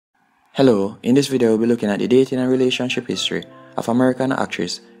Hello, in this video we'll be looking at the dating and relationship history of American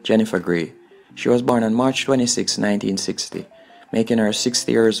actress Jennifer Grey. She was born on March 26, 1960, making her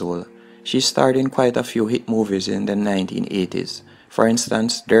 60 years old. She starred in quite a few hit movies in the 1980s. For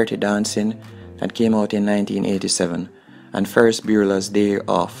instance, Dirty Dancing, that came out in 1987, and Ferris Bueller's Day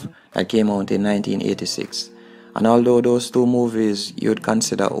Off, that came out in 1986. And although those two movies you'd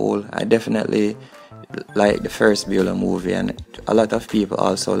consider old, I definitely like the Ferris Bueller movie, and a lot of people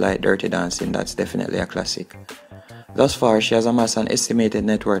also like Dirty Dancing. That's definitely a classic. Thus far, she has amassed an estimated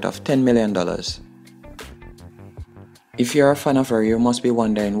net worth of $10 million. If you're a fan of her, you must be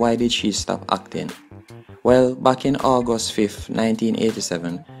wondering, why did she stop acting? Well, back in August 5th,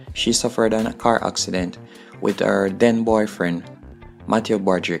 1987, she suffered a car accident with her then boyfriend,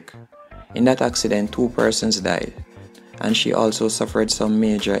 Broderick. In that accident, 2 persons died, and she also suffered some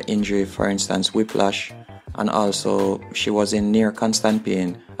major injury, for instance whiplash, and also she was in near constant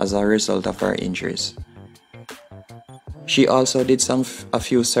pain as a result of her injuries. She also did a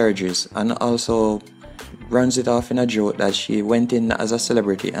few surgeries, and also runs it off in a joke that she went in as a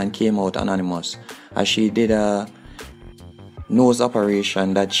celebrity and came out anonymous, as she did a nose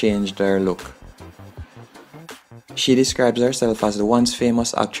operation that changed her look. She describes herself as the once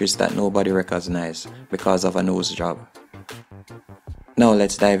famous actress that nobody recognized because of a nose job. Now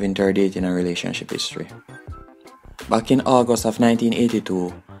let's dive into her dating and relationship history. Back in August of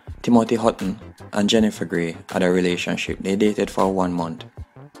 1982, Timothy Hutton and Jennifer Grey had a relationship. They dated for 1 month.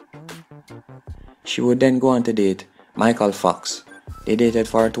 She would then go on to date Michael Fox. They dated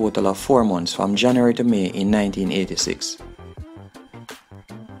for a total of 4 months, from January to May in 1986.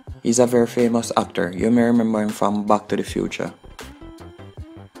 He's a very famous actor. You may remember him from Back to the Future.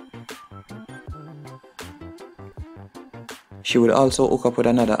 She would also hook up with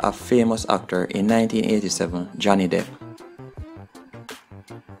another famous actor in 1987, Johnny Depp.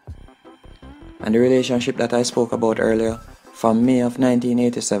 And the relationship that I spoke about earlier, from May of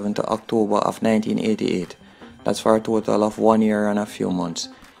 1987 to October of 1988, that's for a total of 1 year and a few months,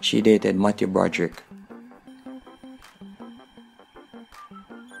 she dated Broderick.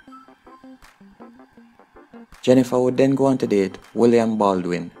 Jennifer would then go on to date William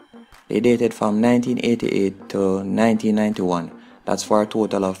Baldwin. They dated from 1988 to 1991, that's for a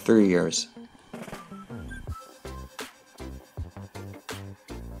total of 3 years.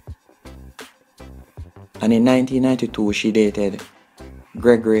 And in 1992 she dated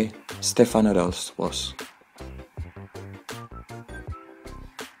Gregg Stephanopoulos.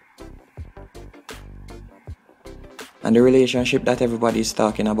 And the relationship that everybody is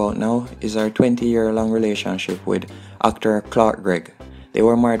talking about now is her 20-year-long relationship with actor Gregg. They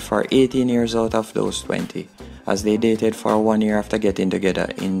were married for 18 years out of those 20, as they dated for 1 year after getting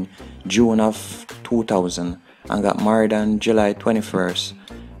together in June of 2000 and got married on July 21st,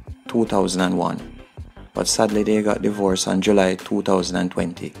 2001. But sadly they got divorced on July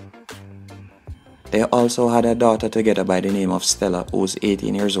 2020. They also had a daughter together by the name of Stella, who was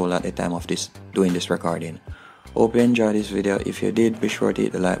 18 years old at the time of doing this recording. Hope you enjoyed this video. If you did, be sure to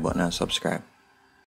hit the like button and subscribe.